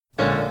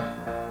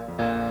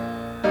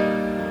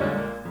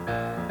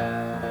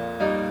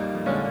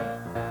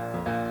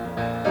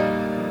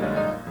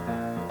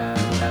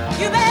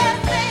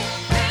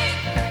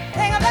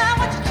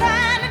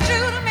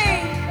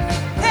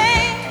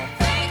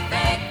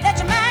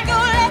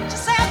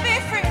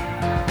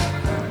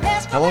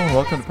Hello and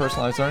welcome to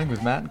Personalized Learning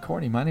with Matt and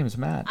Courtney. My name is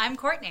Matt. I'm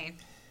Courtney.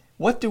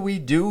 What do we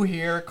do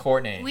here,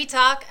 Courtney? We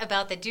talk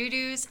about the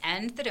do-dos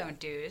and the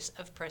don't-dos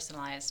of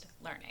personalized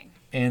learning.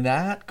 And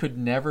that could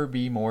never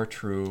be more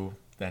true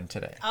than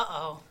today.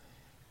 Uh-oh.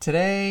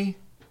 Today,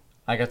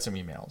 I got some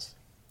emails.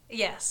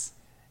 Yes.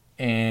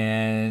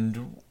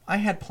 And I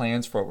had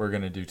plans for what we're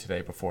going to do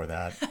today before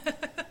that.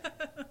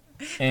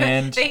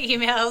 And the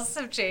emails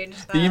have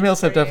changed that. the emails have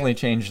for you. definitely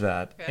changed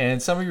that. Good.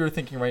 And some of you are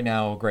thinking right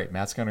now, great,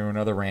 Matt's going to do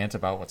another rant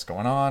about what's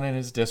going on in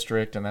his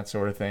district and that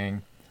sort of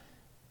thing.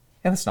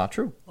 And it's not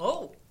true.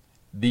 Oh.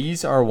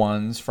 These are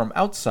ones from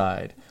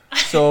outside.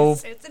 So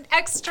It's an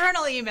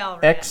external email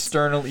rant.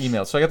 external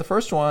email. So I got the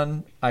first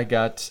one. I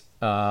got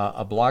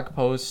a blog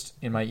post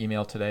in my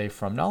email today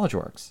from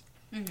KnowledgeWorks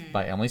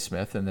by Emily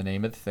Smith, and the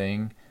name of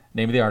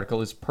the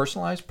article is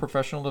 "Personalized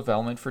Professional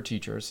Development for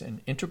Teachers: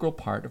 An Integral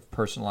Part of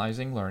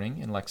Personalizing Learning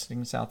in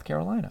Lexington, South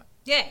Carolina."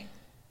 Yay.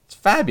 It's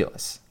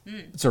fabulous.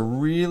 It's a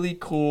really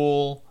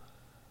cool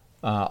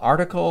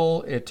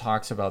article. It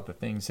talks about the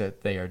things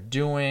that they are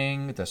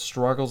doing, the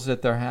struggles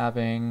that they're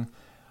having,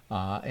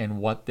 and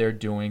what they're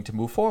doing to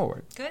move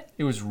forward. Good.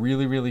 It was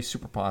really, really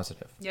super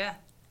positive. Yeah.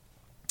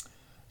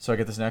 So I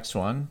get this next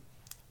one.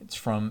 It's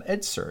from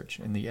EdSurge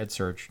in the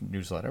EdSurge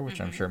newsletter,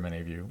 which I'm sure many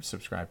of you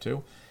subscribe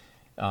to.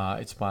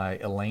 It's by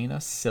Elena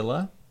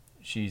Silla.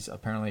 She's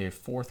apparently a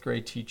fourth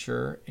grade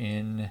teacher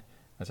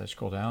as I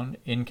scroll down,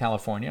 in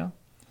California.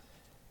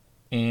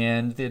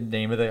 And the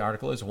name of the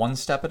article is "One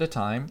Step at a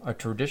Time, A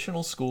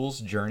Traditional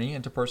School's Journey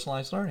into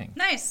Personalized Learning."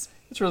 Nice.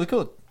 It's really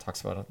cool. It talks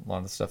about a lot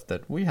of the stuff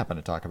that we happen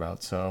to talk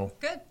about. So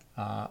Good.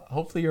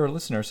 hopefully you're a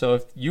listener. So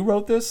if you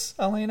wrote this,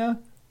 Elena,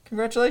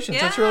 congratulations.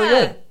 That's Yeah. really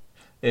good.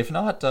 If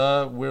not,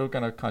 we're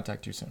going to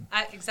contact you soon.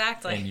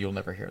 Exactly. And you'll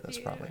never hear this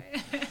probably.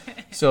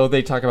 So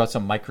they talk about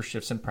some micro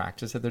shifts in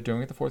practice that they're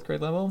doing at the fourth grade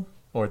level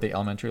or the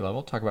elementary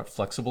level. Talk about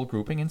flexible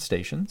grouping in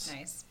stations.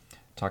 Nice.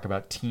 Talk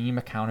about team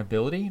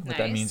accountability. What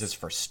that Nice. means is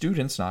for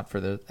students, not for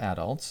the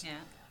adults.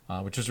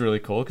 Yeah. Which is really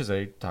cool because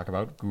they talk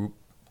about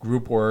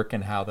group work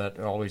and how that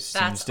always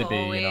seems That's to be,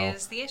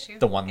 always the issue.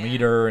 the one Yeah.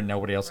 leader and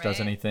nobody else does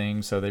Right.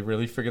 anything. So they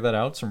really figure that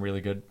out. Some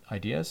really good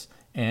ideas.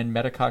 And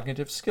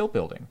metacognitive skill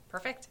building.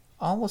 Perfect.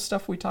 All the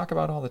stuff we talk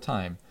about all the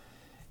time.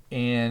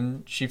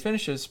 And she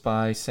finishes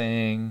by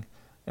saying,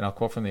 and I'll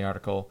quote from the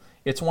article,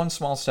 "It's one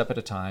small step at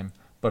a time,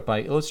 but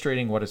by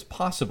illustrating what is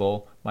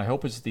possible, my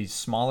hope is these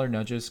smaller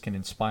nudges can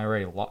inspire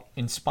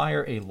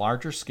a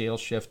larger scale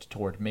shift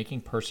toward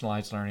making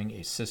personalized learning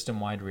a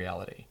system-wide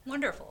reality."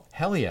 Wonderful.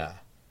 Hell yeah.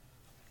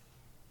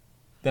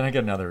 Then I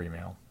get another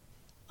email.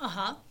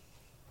 Uh-huh.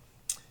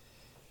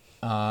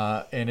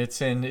 And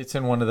it's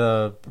in one of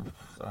the,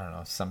 I don't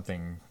know,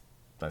 something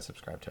I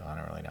subscribe to. I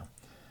don't really know.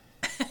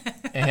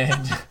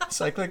 And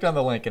so I clicked on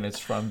the link, and it's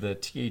from the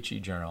THE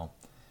Journal.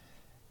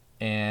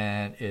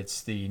 And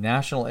it's the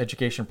National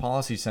Education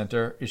Policy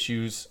Center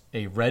issues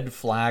a red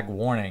flag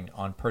warning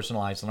on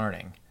personalized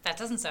learning. That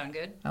doesn't sound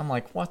good. I'm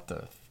like, what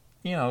the,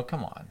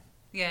 come on.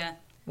 Yeah.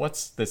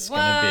 What's this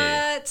going to be?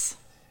 What?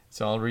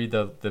 So I'll read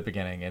the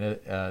beginning,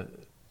 and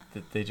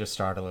they just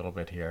start a little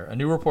bit here. A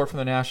new report from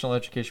the National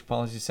Education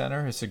Policy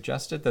Center has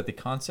suggested that the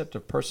concept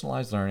of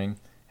personalized learning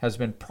has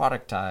been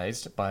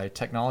productized by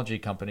technology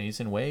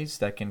companies in ways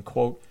that can,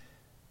 quote,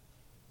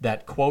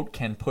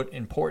 can put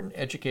important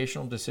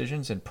educational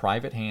decisions in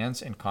private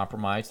hands and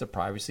compromise the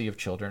privacy of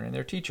children and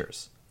their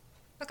teachers.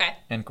 Okay.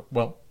 And,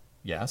 well,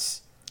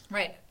 yes,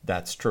 Right.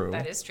 that's true.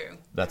 That is true.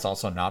 That's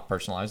also not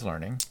personalized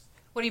learning.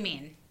 What do you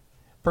mean?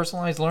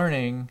 Personalized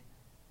learning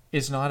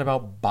is not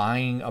about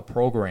buying a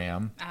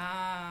program.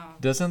 Oh.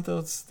 Doesn't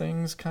those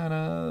things kind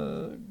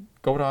of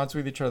go at odds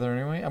with each other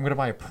anyway? I'm going to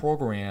buy a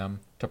program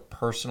to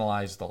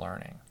personalize the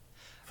learning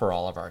for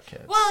all of our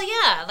kids. Well,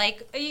 yeah.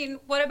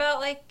 What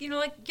about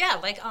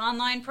like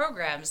online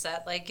programs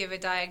that give a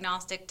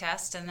diagnostic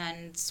test and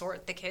then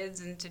sort the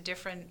kids into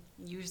different,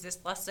 use this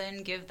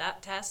lesson, give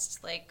that test,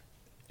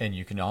 And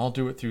you can all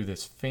do it through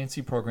this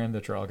fancy program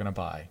that you're all going to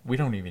buy. We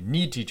don't even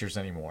need teachers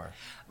anymore.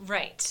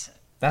 Right.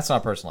 That's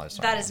not personalized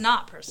learning. That is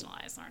not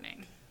personalized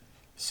learning.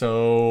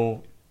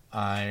 So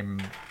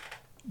I'm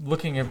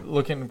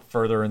looking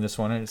further in this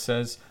one, and it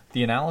says,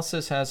 the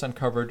analysis has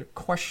uncovered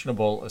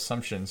questionable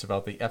assumptions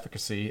about the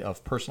efficacy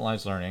of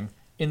personalized learning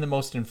in the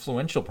most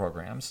influential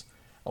programs,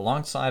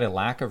 alongside a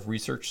lack of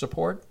research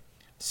support,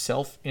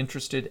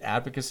 self-interested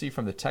advocacy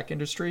from the tech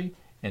industry,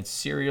 and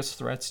serious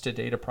threats to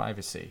data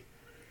privacy.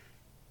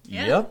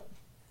 Yeah. Yep.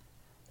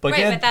 But Right,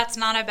 again, but that's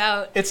not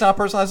about... it's not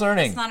personalized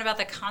learning. It's not about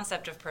the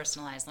concept of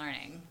personalized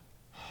learning.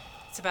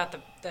 It's about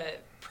the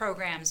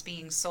programs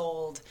being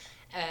sold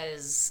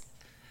as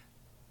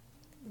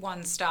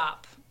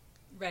one-stop,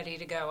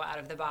 ready-to-go,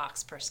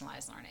 out-of-the-box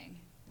personalized learning,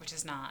 which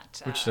is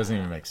not... Which doesn't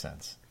even make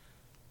sense.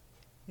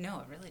 No,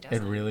 it really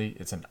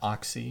doesn't. It's an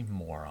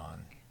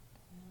oxymoron.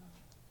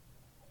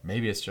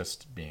 Maybe it's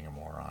just being a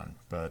moron,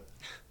 but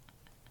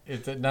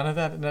none of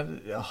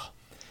that...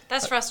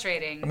 That's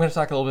frustrating. I'm going to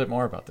talk a little bit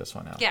more about this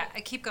one now. Yeah,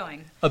 I keep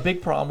going. A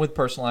big problem with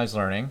personalized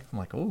learning, I'm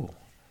like, ooh,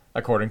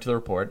 according to the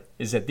report,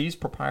 is that these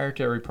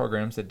proprietary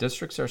programs that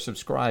districts are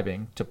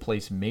subscribing to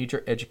place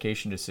major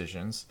education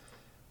decisions,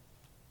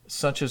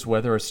 such as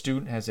whether a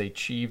student has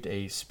achieved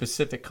a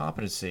specific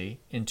competency,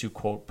 into,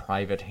 quote,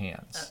 private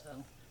hands.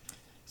 Uh-oh.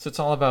 So it's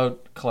all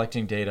about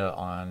collecting data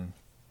on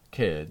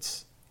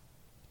kids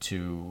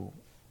to,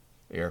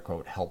 air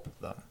quote, help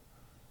them.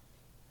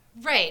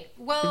 Right.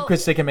 Well,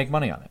 Because they can make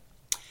money on it.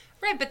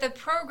 right, but the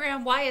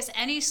program, why is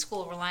any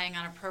school relying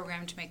on a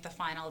program to make the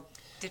final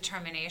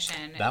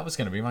determination? That was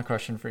going to be my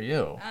question for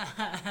you.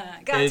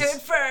 Got to is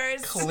it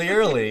first.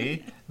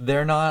 Clearly,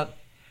 they're not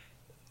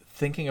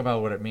thinking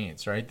about what it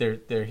means, right?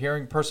 They're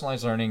hearing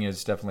personalized learning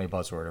is definitely a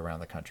buzzword around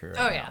the country right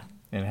now. Oh, yeah.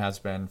 And it has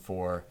been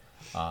for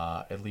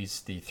at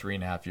least the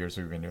 3.5 years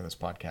we've been doing this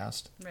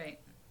podcast. Right.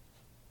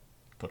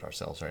 Put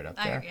ourselves right up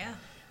there. Yeah.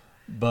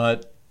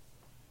 But,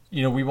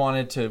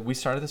 we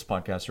started this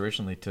podcast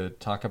originally to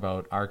talk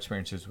about our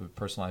experiences with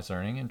personalized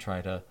learning and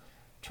try to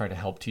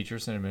help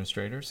teachers and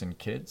administrators and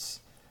kids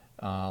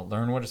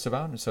learn what it's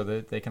about, and so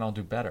that they can all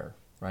do better,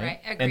 right? Right,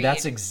 And agreed.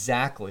 that's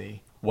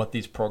exactly what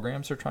these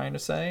programs are trying to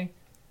say,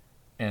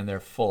 and they're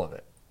full of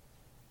it.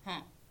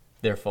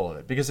 They're full of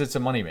it because it's a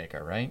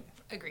moneymaker, right?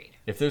 Agreed.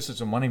 If this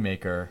was a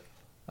moneymaker,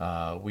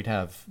 we'd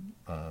have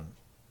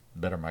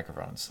better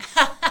microphones.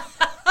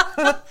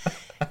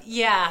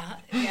 Yeah.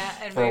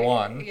 And For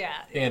one. Yeah.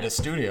 And a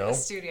studio. A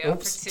studio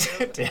for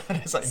two. Dan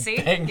is like See?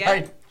 bang Yeah.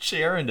 my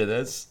chair into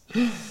this.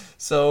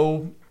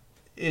 So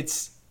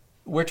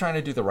we're trying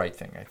to do the right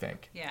thing, I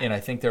think. Yeah. And I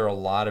think there are a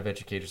lot of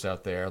educators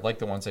out there, like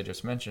the ones I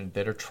just mentioned,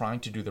 that are trying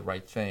to do the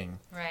right thing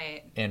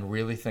Right. and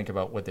really think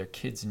about what their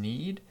kids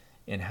need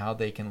and how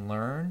they can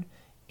learn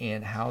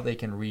and how they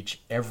can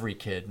reach every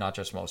kid, not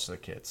just most of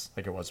the kids,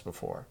 like it was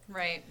before.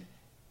 Right.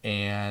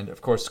 And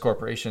of course,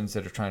 corporations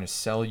that are trying to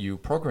sell you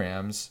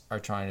programs are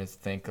trying to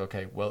think,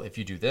 okay, well, if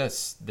you do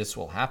this, this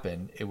will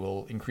happen. It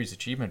will increase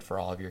achievement for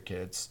all of your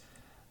kids.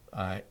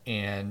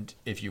 And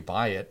if you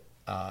buy it,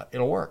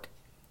 it'll work.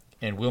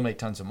 And we'll make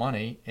tons of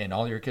money, and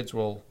all your kids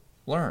will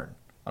learn.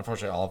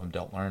 Unfortunately, all of them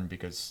don't learn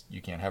because you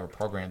can't have a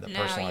program that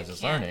No, you personalizes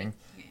can't. learning.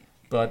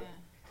 But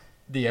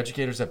the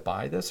educators that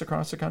buy this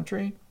across the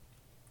country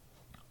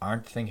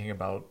aren't thinking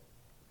about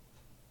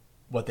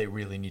what they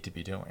really need to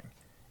be doing.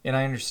 And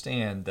I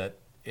understand that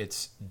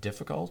it's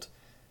difficult.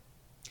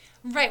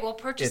 Right. Well,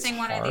 purchasing It's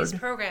one of these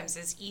hard. programs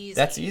is easy.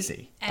 That's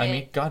easy. And I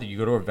mean, God, you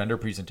go to a vendor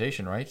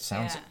presentation, right?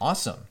 Sounds Yeah.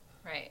 awesome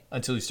Right.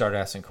 until you start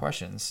asking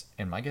questions.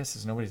 And my guess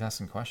is nobody's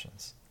asking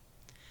questions.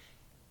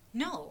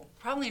 No,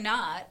 probably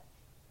not.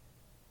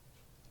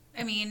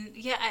 I mean,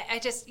 yeah, I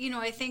just,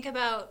 I think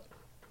about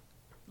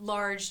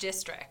large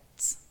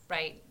districts,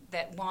 right,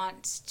 that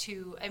want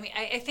to,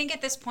 I think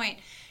at this point,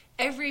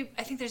 I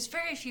think there's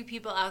very few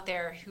people out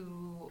there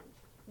who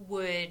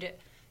would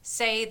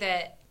say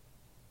that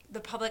the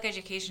public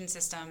education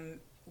system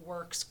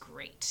works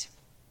great.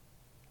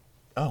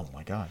 Oh,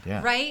 my God,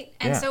 yeah. Right?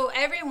 And Yeah. so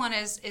everyone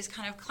is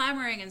kind of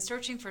clamoring and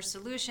searching for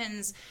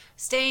solutions,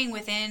 staying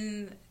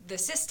within the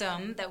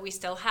system that we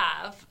still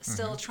have,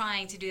 still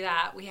trying to do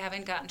that. We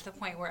haven't gotten to the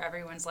point where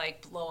everyone's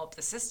like, blow up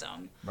the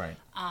system. Right.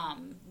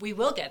 We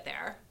will get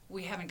there.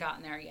 We haven't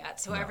gotten there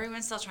yet. So No.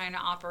 everyone's still trying to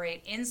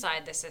operate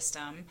inside the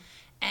system.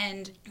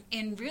 And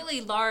in really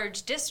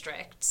large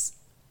districts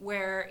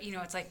where,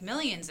 it's like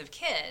millions of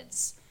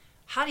kids,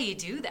 how do you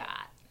do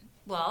that?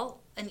 Well,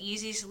 an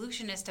easy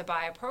solution is to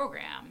buy a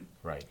program.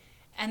 Right.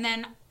 And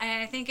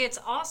I think it's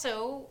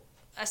also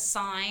a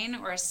sign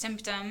or a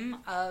symptom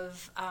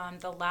of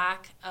the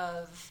lack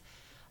of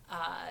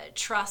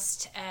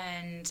trust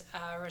and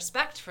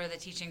respect for the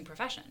teaching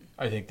profession.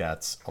 I think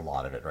that's a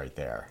lot of it right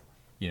there.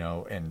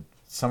 And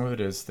some of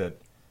it is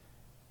that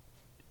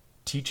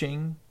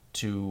teaching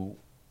to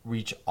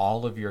reach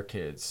all of your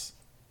kids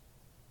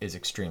is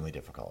extremely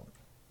difficult.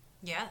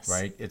 Yes.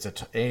 Right? It's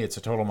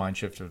a total mind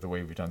shift of the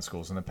way we've done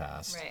schools in the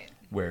past. Right.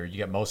 Where you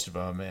get most of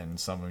them and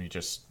some of them you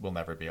just will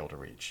never be able to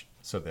reach.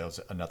 So there's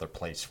another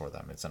place for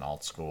them. It's an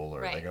alt school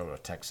or Right. they go to a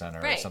tech center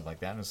or Right. something like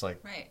that. And it's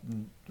like, Right.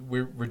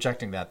 we're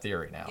rejecting that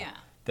theory now. Yeah.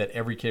 That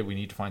every kid, we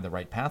need to find the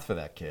right path for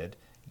that kid,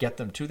 get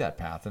them to that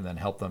path, and then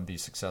help them be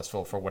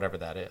successful for whatever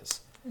that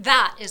is.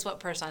 That is what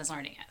personalized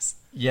learning is.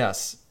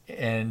 Yes,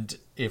 and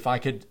if I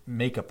could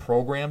make a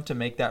program to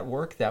make that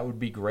work, that would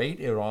be great.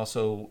 It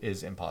also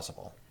is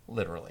impossible,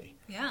 literally,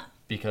 Yeah.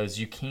 because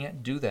you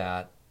can't do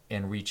that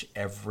and reach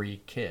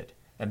every kid.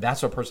 And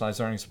that's what personalized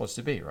learning is supposed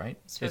to be, right?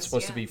 It's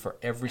supposed to yeah. be for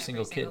every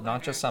single kid, single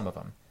not just learner. some of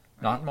them,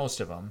 not most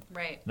of them,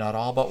 Right. not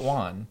all but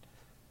one.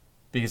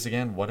 Because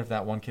again, what if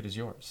that one kid is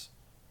yours?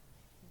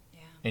 Yeah.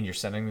 And you're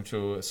sending them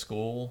to a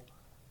school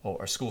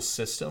or a school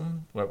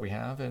system, what we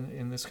have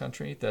in this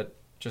country, that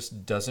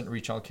just doesn't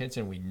reach all kids,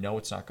 and we know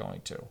it's not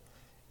going to.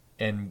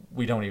 And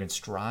we don't even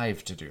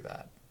strive to do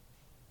that.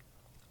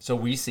 So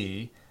we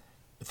see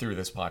through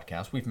this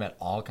podcast, we've met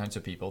all kinds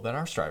of people that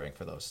are striving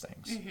for those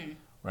things,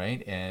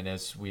 right? And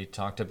as we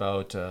talked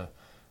about,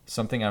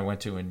 something I went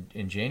to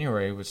in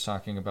January was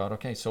talking about,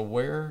 okay, so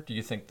where do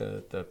you think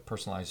the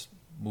personalized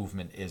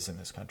movement is in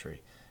this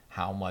country?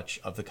 How much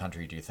of the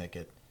country do you think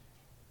it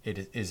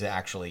is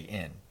actually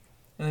in?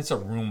 and it's a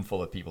room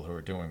full of people who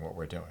are doing what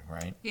we're doing,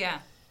 right? Yeah.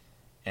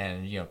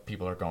 And,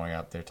 people are going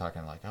up, they're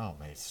talking like, oh,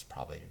 maybe it's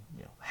probably,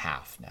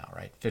 half now,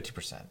 right?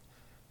 50%,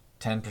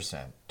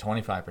 10%,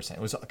 25%. It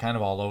was kind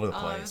of all over the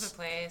place. All over the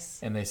place.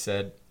 And they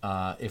said,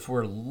 if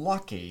we're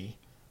lucky,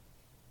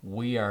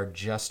 we are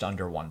just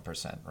under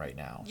 1% right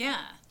now.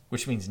 Yeah.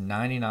 Which means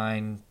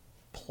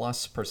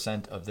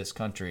 99+% of this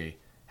country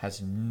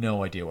has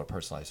no idea what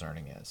personalized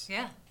learning is.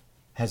 Yeah.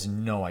 Has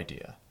no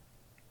idea.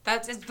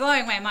 It's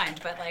blowing my mind,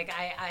 but like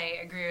I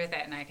agree with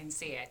it and I can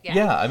see it. Yeah.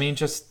 Yeah, I mean,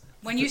 just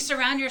when you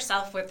surround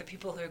yourself with the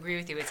people who agree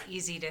with you, it's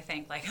easy to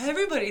think like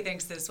everybody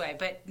thinks this way,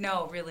 but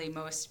no, really,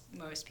 most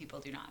people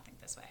do not think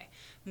this way.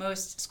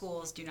 Most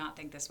schools do not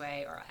think this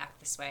way or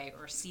act this way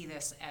or see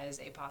this as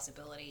a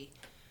possibility.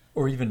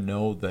 Or even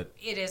know that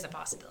it is a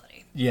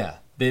possibility. Yeah,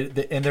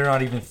 and they're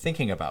not even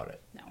thinking about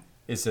it. No,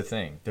 is the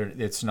thing.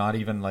 It's not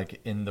even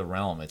like in the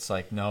realm. It's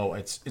like no,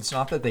 it's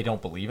not that they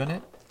don't believe in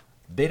it.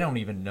 They don't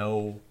even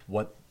know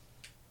what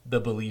the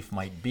belief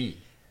might be.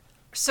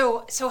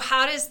 So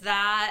how does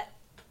that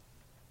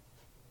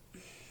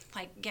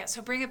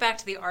so bring it back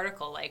to the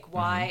article. Like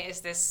why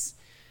does this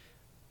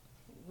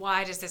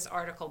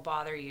article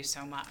bother you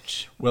so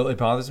much? Well, it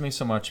bothers me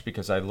so much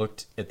because I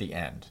looked at the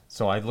end.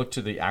 So I looked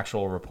to the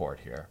actual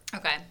report here.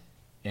 Okay.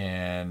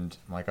 And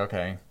I'm like,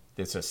 okay,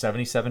 it's a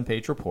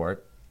 77-page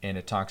report, and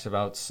it talks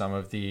about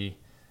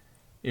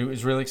it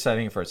was really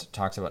exciting at first. It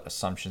talks about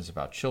assumptions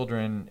about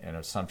children and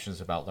assumptions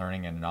about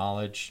learning and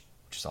knowledge,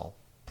 which is all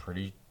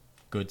pretty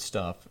good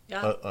stuff.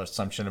 Yeah.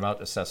 Assumption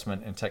about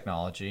assessment and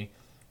technology,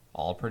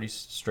 all pretty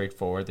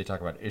straightforward. They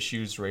talk about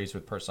issues raised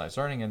with personalized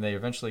learning, and they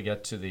eventually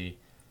get to the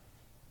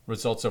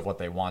results of what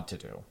they want to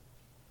do.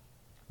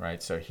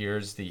 Right? So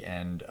here's the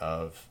end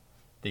of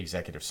the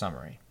executive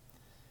summary.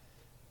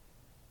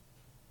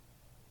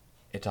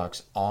 It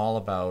talks all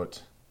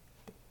about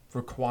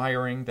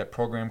requiring that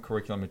program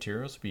curriculum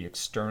materials be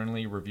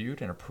externally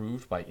reviewed and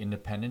approved by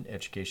independent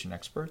education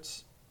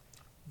experts,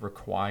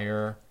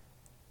 require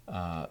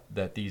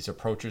that these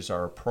approaches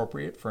are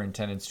appropriate for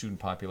intended student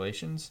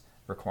populations,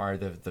 require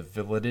the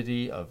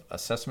validity of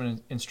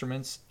assessment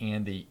instruments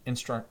and the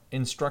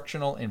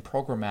instructional and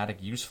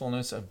programmatic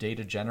usefulness of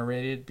data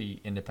generated be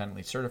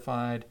independently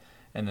certified,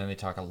 and then they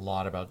talk a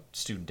lot about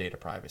student data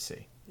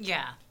privacy.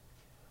 Yeah.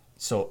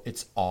 So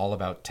it's all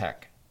about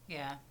tech.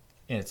 Yeah.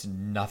 And it's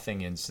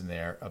nothing in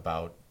there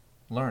about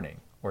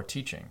learning or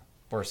teaching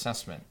or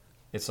assessment.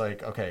 It's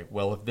like, okay,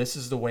 well, if this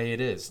is the way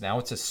it is, now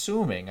it's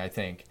assuming, I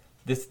think,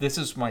 this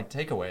is my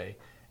takeaway,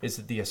 is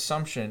that the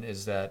assumption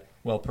is that,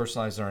 well,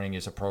 personalized learning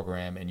is a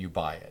program and you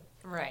buy it.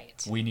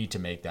 Right. We need to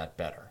make that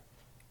better.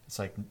 It's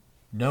like,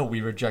 no,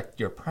 we reject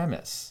your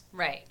premise.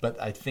 Right. But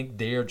I think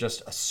they are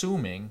just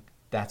assuming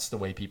that's the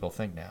way people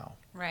think now.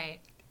 Right.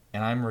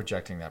 And I'm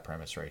rejecting that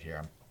premise right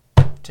here.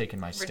 I'm taking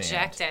my stand.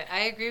 Reject it.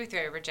 I agree with you.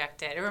 I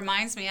reject it. It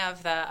reminds me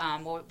of the,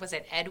 what was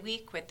it, Ed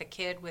Week with the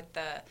kid with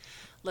the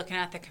looking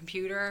at the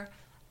computer?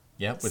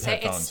 Yep, with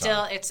headphones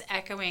on. It's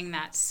echoing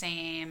that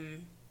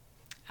same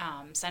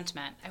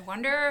sentiment. I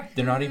wonder.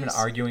 They're not even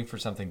arguing for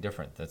something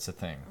different. That's the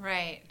thing.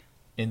 Right.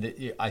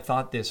 I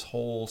thought this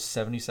whole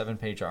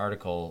 77-page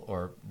article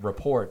or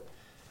report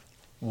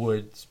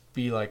would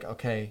be like,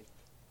 okay,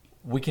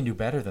 we can do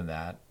better than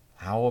that.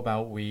 How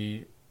about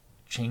we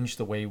change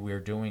the way we're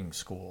doing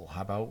school?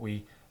 How about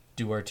we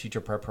do our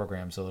teacher prep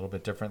programs a little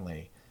bit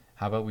differently?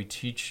 How about we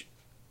teach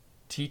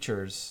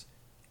teachers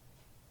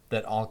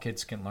that all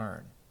kids can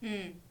learn?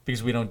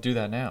 Because we don't do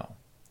that now.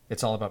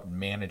 It's all about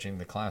managing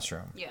the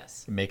classroom.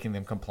 Yes. Making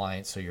them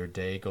compliant so your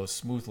day goes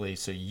smoothly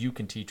so you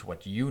can teach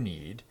what you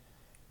need.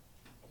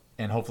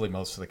 And hopefully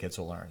most of the kids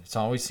will learn. It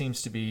always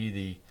seems to be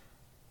the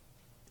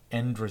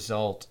end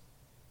result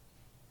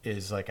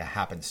is like a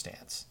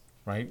happenstance,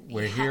 right?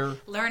 We're here.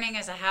 Learning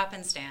is a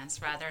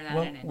happenstance rather than an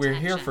intention. We're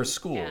here for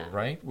school,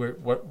 right?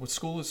 What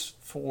school is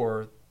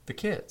for the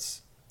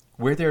kids.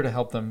 We're there to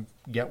help them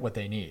get what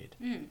they need.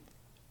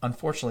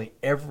 Unfortunately,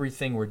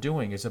 everything we're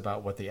doing is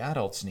about what the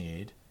adults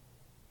need.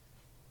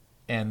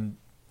 And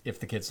if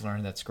the kids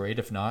learn, that's great.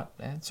 If not,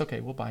 it's okay.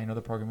 We'll buy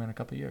another program in a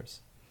couple of years.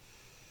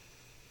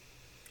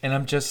 And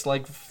I'm just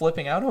like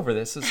flipping out over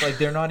this. It's like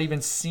they're not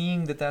even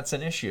seeing that that's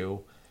an issue.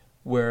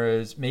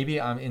 Whereas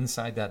maybe I'm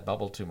inside that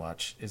bubble too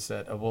much. Is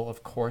that, well,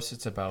 of course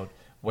it's about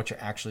what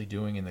you're actually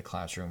doing in the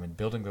classroom and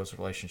building those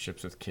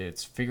relationships with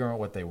kids, figuring out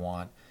what they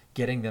want,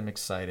 getting them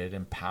excited,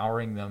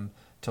 empowering them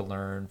to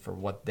learn for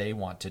what they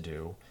want to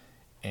do.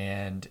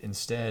 And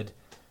instead,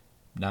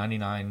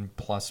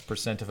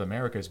 99+% of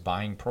America is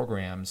buying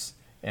programs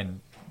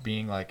and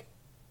being like,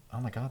 oh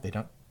my God,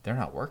 they're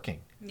not working.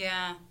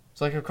 Yeah.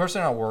 It's like, of course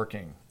they're not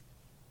working.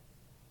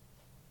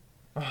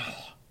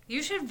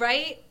 You should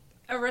write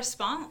a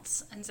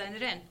response and send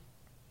it in.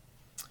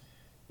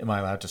 Am I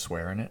allowed to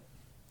swear in it?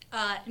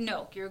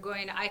 No,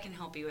 I can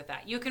help you with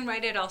that. You can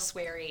write it all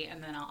sweary,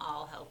 and then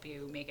I'll help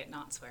you make it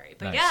not sweary.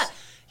 But nice.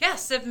 yeah,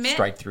 submit.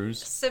 Strike-throughs?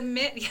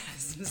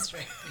 Some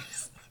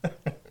strike-throughs.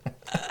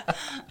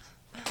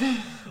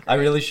 I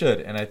really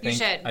should, and I You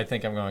should.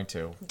 think I'm going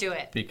to. Do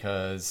it.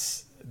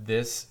 Because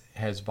this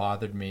has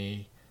bothered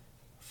me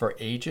for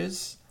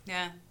ages.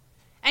 Yeah.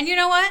 And you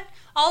know what?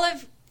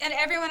 And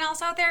everyone else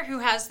out there who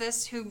has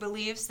this, who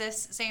believes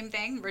this same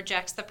thing,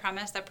 rejects the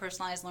premise that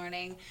personalized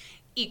learning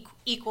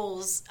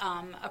equals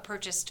a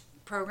purchased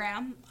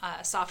program,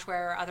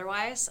 software or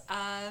otherwise,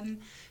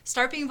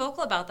 start being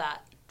vocal about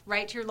that.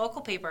 Write to your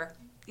local paper,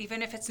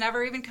 even if it's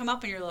never even come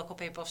up in your local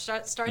paper.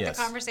 Start Yes.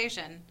 the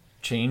conversation.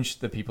 Change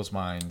the people's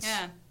minds.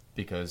 Yeah.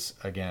 Because,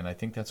 again, I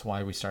think that's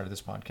why we started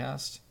this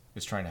podcast,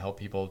 is trying to help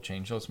people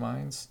change those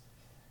minds.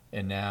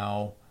 And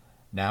now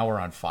we're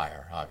on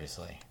fire,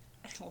 obviously.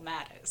 Well,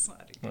 Matt is.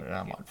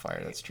 I'm on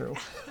fire. That's true.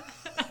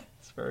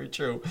 It's very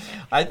true.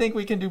 I think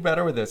we can do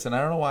better with this. And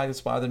I don't know why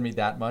this bothered me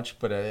that much,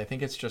 but I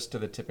think it's just to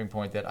the tipping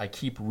point that I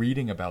keep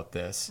reading about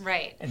this.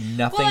 Right. And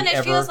nothing Well, and it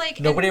ever, feels like,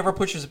 nobody ever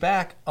pushes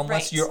back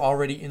unless Right. you're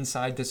already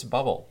inside this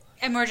bubble.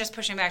 And we're just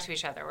pushing back to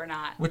each other. We're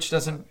not. Which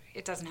doesn't,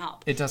 It doesn't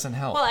help. it doesn't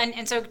help. Well,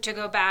 and so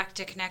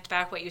to connect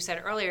back what you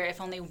said earlier, if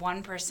only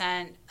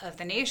 1% of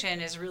the nation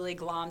is really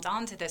glommed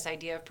onto this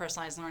idea of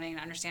personalized learning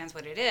and understands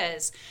what it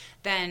is,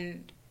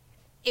 then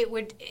it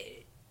would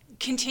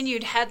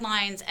continued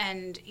headlines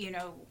and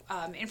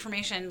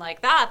information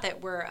like that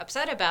we're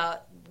upset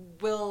about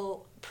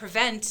will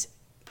prevent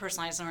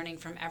personalized learning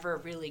from ever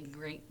really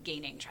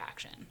gaining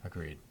traction.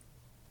 Agreed.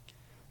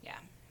 Yeah.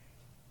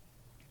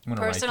 I'm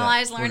gonna write that.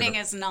 Personalized We're gonna- learning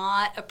is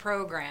not a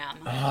program.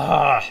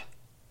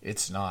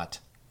 It's not.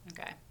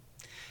 Okay.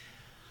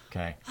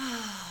 Okay.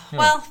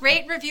 Well,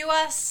 rate, review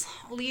us,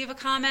 leave a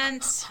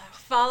comment,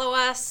 follow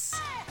us.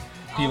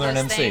 all P-Learn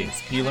those MC.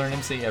 things. P-Learn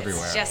MC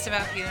everywhere. It's just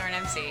about P-Learn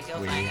MC. You'll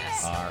We find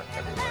us. are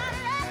everywhere.